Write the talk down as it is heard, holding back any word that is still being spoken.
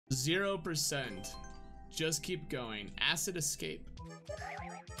0%. Just keep going. Acid escape.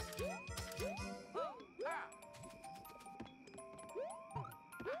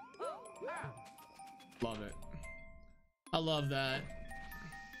 Love it. I love that.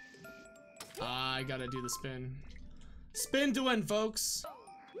 I gotta do the spin. Spin to win, folks.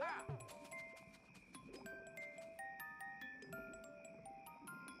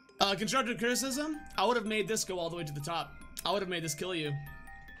 Constructive criticism? I would have made this go all the way to the top. I would have made this kill you.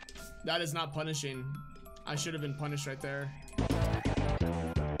 That is not punishing. I should have been punished right there.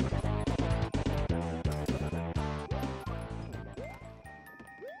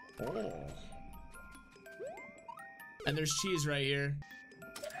 Oh. And there's cheese right here.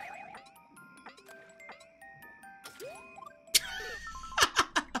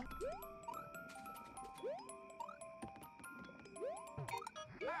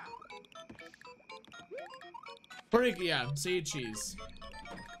 Pretty, yeah, say cheese.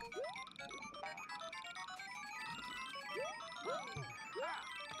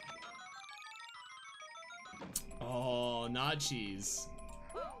 Oh, not cheese.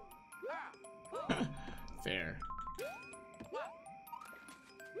 Fair.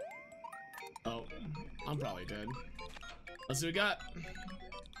 Oh, I'm probably dead. Let's see what we got.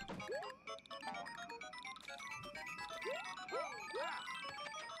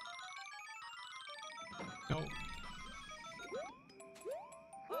 No.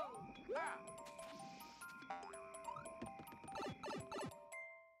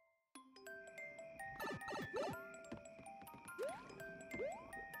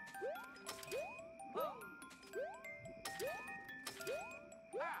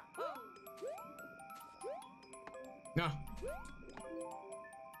 No.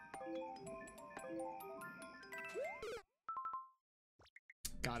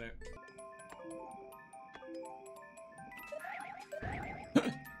 Got it.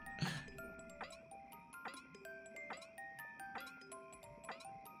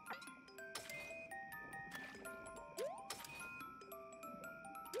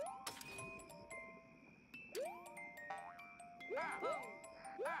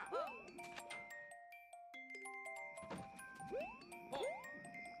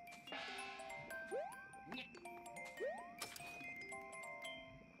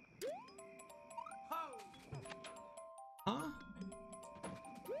 Huh?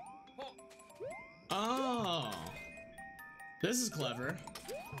 Oh. This is clever.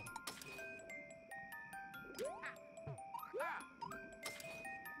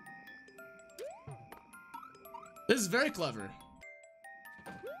 This is very clever.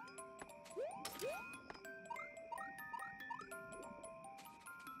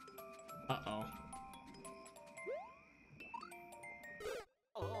 Uh-oh.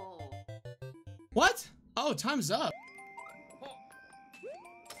 What? Oh, time's up.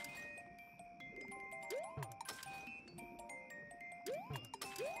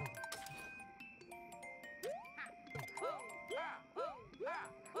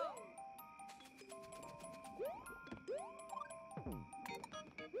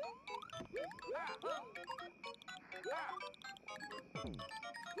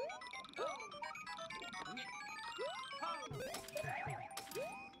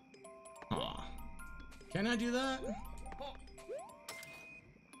 Aw. Can I do that?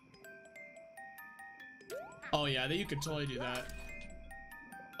 Oh yeah, you could totally do that.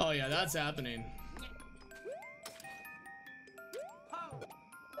 Oh yeah, that's happening.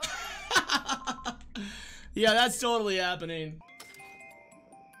 Yeah, that's totally happening.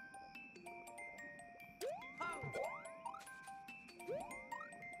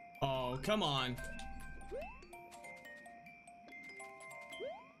 Oh, come on.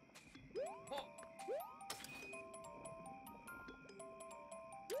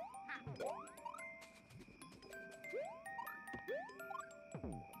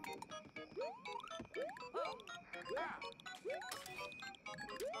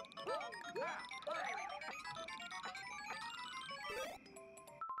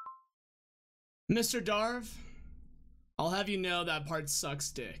 Mr. Darv, I'll have you know that part sucks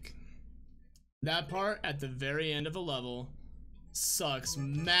dick. That part at the very end of a level sucks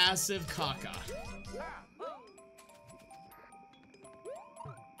massive caca.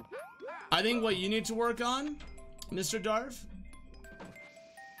 I think what you need to work on, Mr. Darv,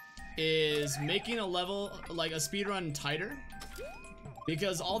 is making a level, like a speedrun, tighter.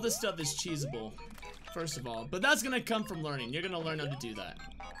 Because all this stuff is cheesable, first of all. But that's gonna come from learning. You're gonna learn how to do that.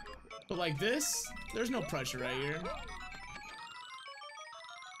 But like this, there's no pressure right here.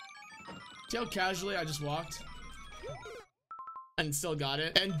 See how casually I just walked? And still got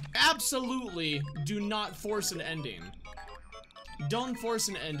it. And absolutely do not force an ending. Don't force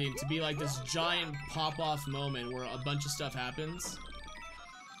an ending to be like this giant pop-off moment where a bunch of stuff happens.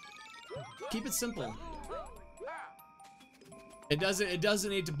 Keep it simple. It doesn't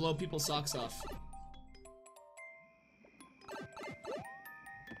need to blow people's socks off.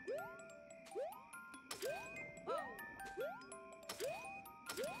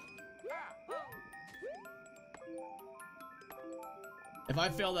 If I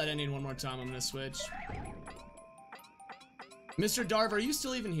fail that ending one more time, I'm gonna switch. Mr. Darv, are you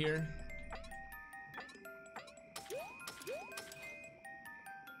still even here?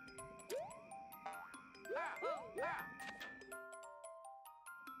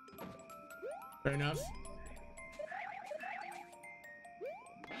 Fair enough.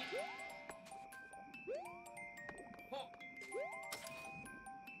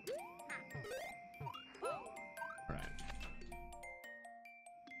 Alright.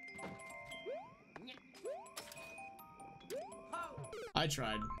 I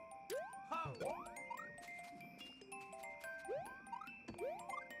tried.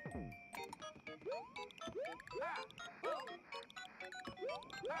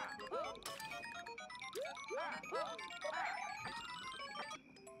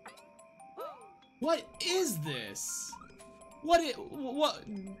 What is this? What?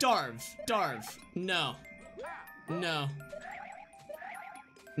 Darv. No. No.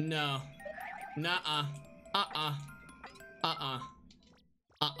 No. Nuh-uh.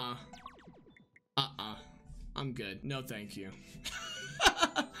 I'm good. No, thank you.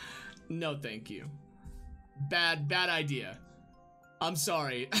 No, thank you. Bad idea. I'm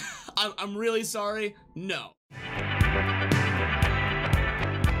sorry. I'm really sorry. No.